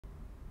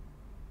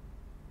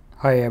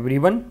Hi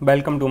everyone,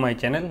 welcome to my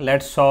channel.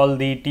 Let's solve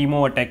the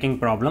Teemo attacking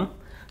problem.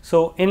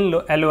 So in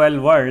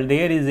LOL world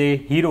there is a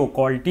hero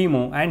called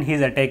Teemo and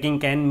his attacking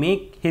can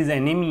make his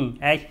enemy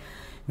Ashe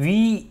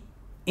V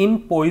in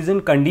poison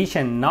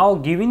condition. Now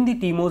given the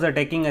Teemo's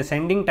attacking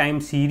ascending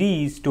time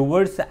series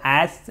towards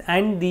Ashe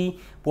and the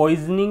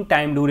poisoning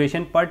time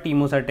duration per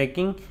Teemo's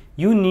attacking,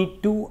 you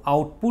need to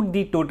output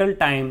the total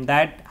time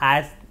that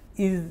Ashe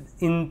is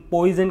in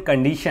poison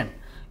condition.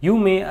 You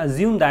may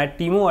assume that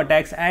Teemo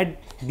attacks at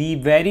the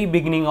very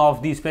beginning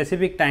of the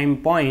specific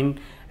time point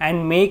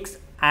and makes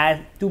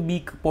Ashe to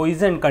be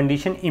poison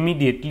condition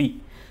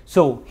immediately.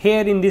 So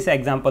here in this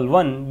example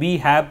 1 we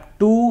have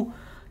two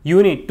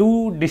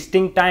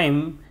distinct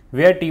time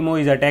where Teemo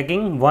is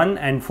attacking 1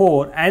 and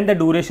 4 and the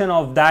duration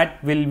of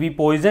that will be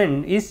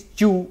poisoned is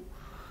 2.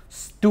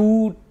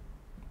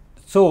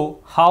 So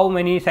how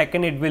many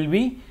second it will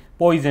be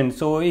poisoned?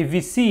 So if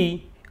we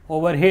see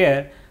over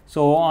here,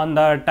 so on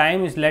the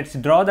time is, let's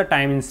draw the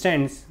time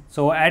instance.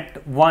 So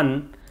at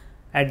 1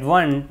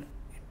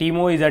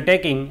 Teemo is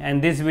attacking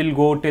and this will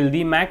go till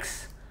the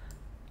max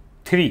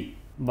 3,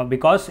 but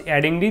because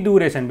adding the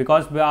duration,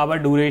 because our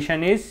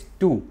duration is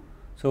 2,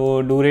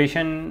 so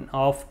duration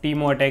of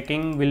Teemo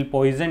attacking will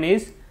poison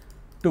is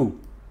 2.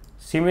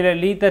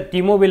 Similarly the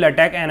Teemo will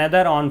attack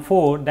another on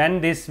 4, then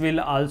this will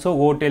also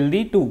go till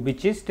the 2,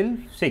 which is till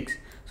 6.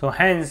 So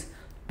hence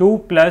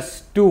 2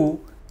 plus 2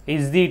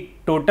 is the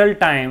total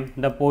time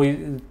the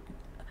poison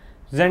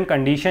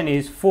condition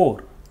is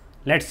 4.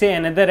 Let's say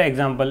another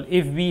example,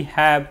 if we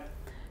have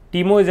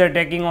Teemo is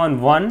attacking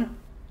on 1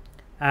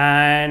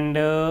 and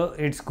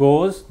it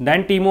goes,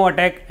 then Teemo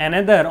attack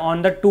another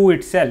on the 2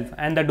 itself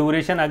and the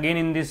duration again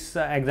in this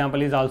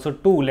example is also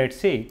 2, let's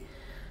say.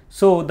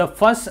 So the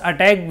first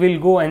attack will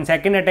go and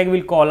second attack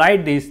will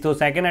collide this, so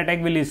second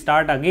attack will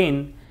start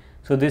again.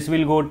 So this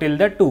will go till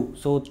the 2,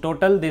 so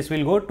total this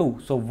will go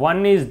 2. So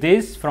 1 is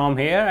this from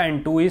here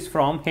and 2 is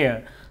from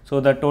here. So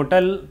the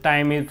total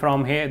time is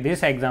from here,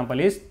 this example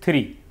is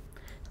 3.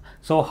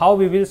 So how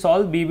we will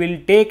solve? We will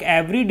take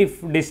every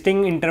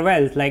distinct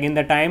intervals, like in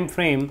the time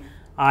frame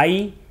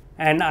I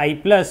and I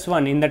plus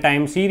 1 in the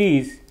time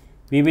series,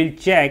 we will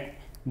check,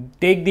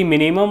 take the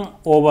minimum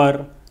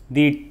over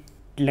the,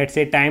 let's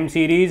say, time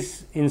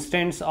series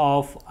instance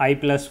of I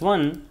plus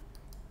 1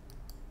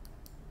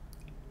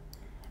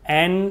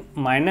 and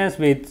minus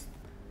with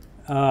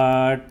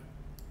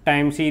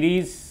time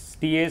series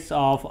TS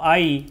of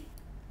I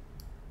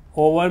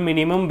over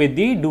minimum with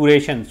the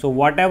duration. So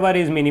whatever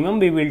is minimum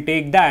we will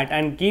take that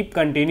and keep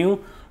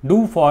continue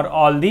do for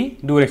all the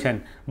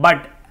duration.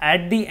 But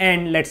at the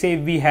end, let's say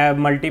if we have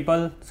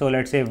multiple, so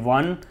let's say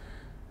 1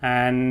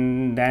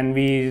 and then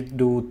we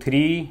do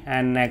 3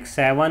 and next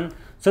 7.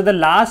 So the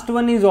last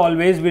one is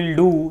always will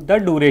do the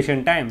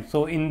duration time.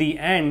 So in the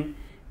end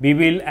we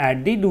will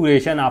add the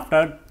duration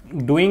after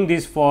doing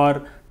this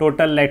for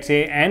total, let's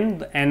say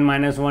n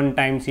minus 1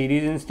 time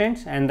series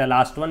instance, and the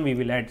last one we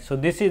will add. So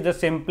this is the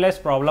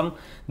simplest problem,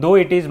 though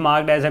it is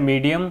marked as a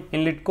medium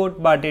in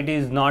Leetcode, but it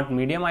is not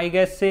medium, I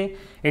guess say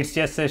it's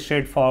just a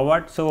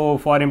straightforward. So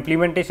for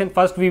implementation,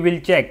 first we will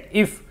check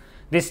if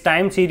this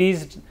time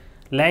series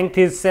length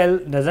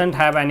itself doesn't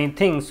have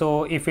anything.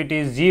 So if it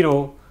is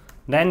 0,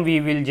 then we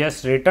will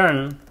just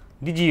return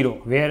the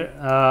 0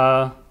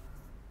 where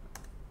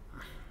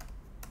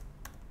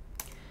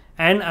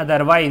and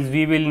otherwise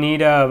we will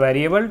need a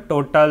variable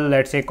total,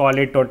 let's say call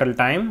it total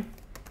time,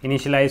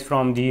 initialize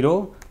from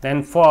 0,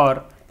 then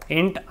for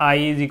int I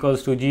is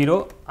equals to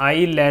 0, I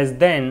less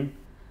than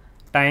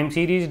time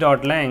series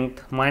dot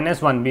length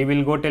minus 1, we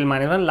will go till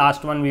minus 1,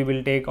 last one we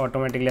will take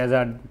automatically as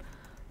a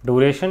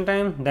duration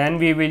time, then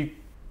we will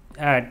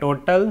add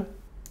total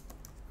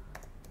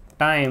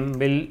time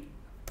will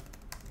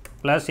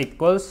plus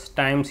equals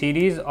time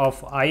series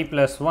of I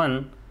plus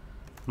 1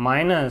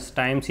 minus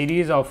time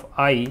series of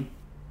I,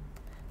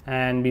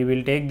 and we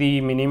will take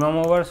the minimum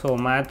over, so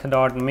math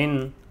dot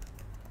min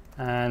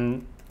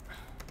and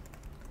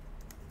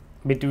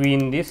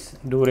between this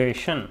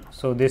duration.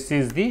 So this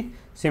is the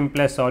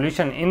simplest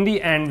solution. In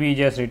the end we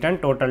just return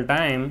total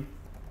time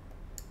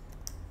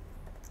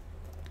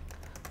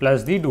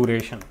plus the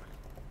duration.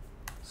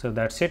 So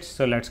that's it.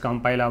 So let's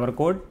compile our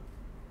code.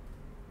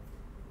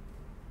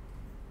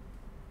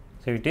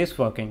 So it is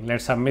working.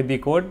 Let's submit the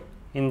code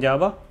in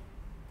Java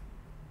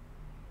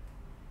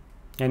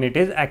and it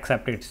is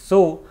accepted.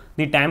 So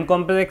the time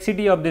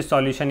complexity of this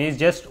solution is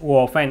just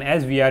O of n,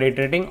 as we are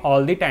iterating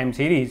all the time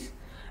series,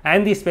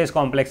 and the space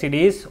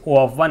complexity is O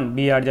of 1,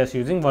 we are just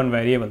using one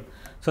variable.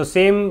 So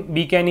same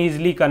we can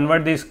easily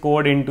convert this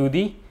code into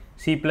the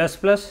C++,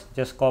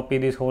 just copy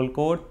this whole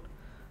code.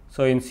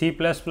 So in C++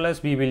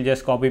 we will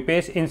just copy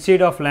paste,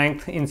 instead of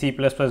length in C++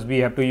 we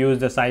have to use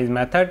the size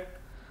method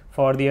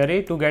for the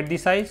array to get the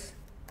size,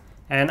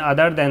 and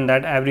other than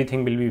that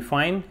everything will be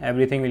fine,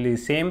 everything will be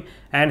same,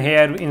 and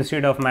here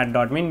instead of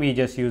math.min we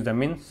just use the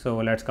min. So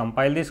let's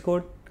compile this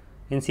code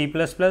in C++.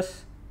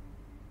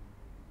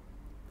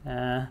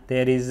 There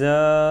is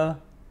a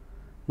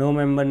no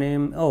member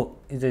name, oh,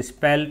 it's a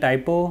spell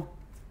typo,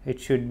 it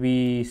should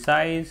be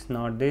size,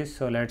 not this.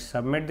 So let's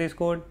submit this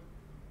code.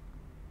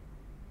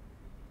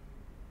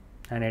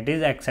 and it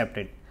is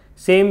accepted.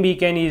 Same we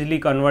can easily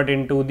convert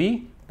into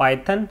the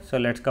Python. So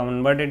let's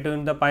convert it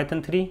into the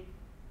Python 3.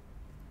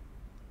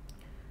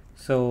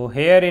 So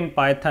here in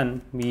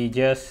Python we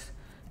just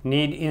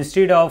need,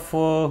 instead of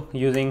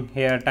using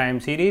here time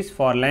series,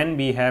 for len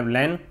we have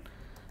len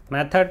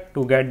method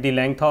to get the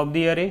length of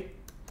the array.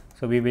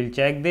 So we will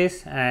check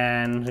this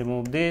and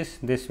remove this.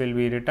 This will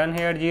be written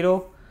here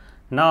 0.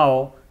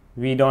 Now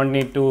we don't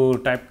need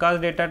to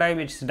typecast data type,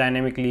 it's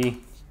dynamically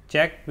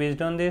checked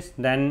based on this.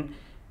 Then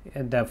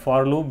the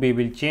for loop we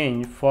will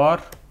change for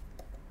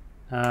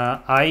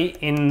I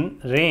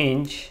in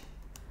range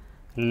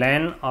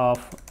len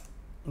of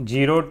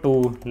 0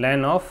 to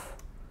len of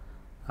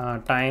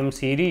time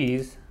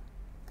series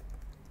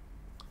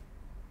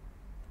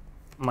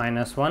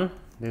 -1.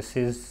 This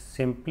is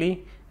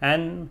simply,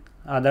 and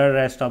other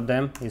rest of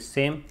them is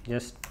same,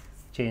 just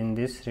change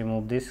this,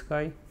 remove this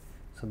guy.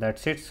 So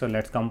that's it. So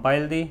let's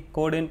compile the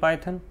code in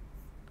Python,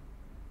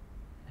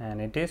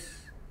 and it is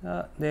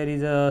there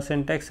is a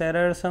syntax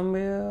error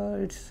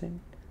somewhere. It's in,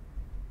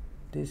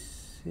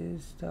 this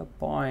is the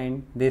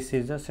point, this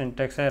is the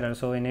syntax error.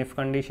 So in if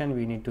condition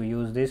we need to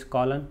use this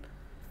colon.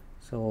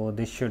 So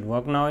this should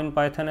work now in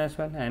Python as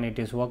well, and it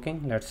is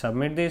working. Let's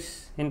submit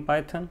this in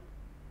Python.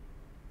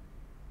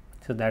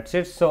 So that's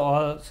it.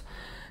 So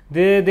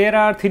there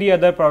are 3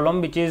 other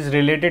problems which is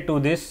related to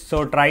this.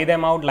 So try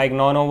them out, like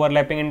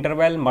non-overlapping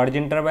interval, merge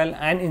interval,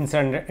 and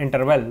insert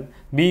interval.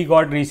 We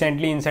got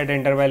recently insert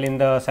interval in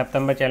the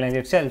September challenge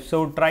itself.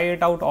 So try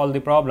it out, all the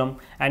problem.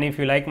 And if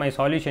you like my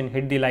solution,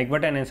 hit the like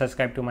button and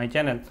subscribe to my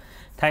channel.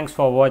 Thanks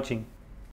for watching.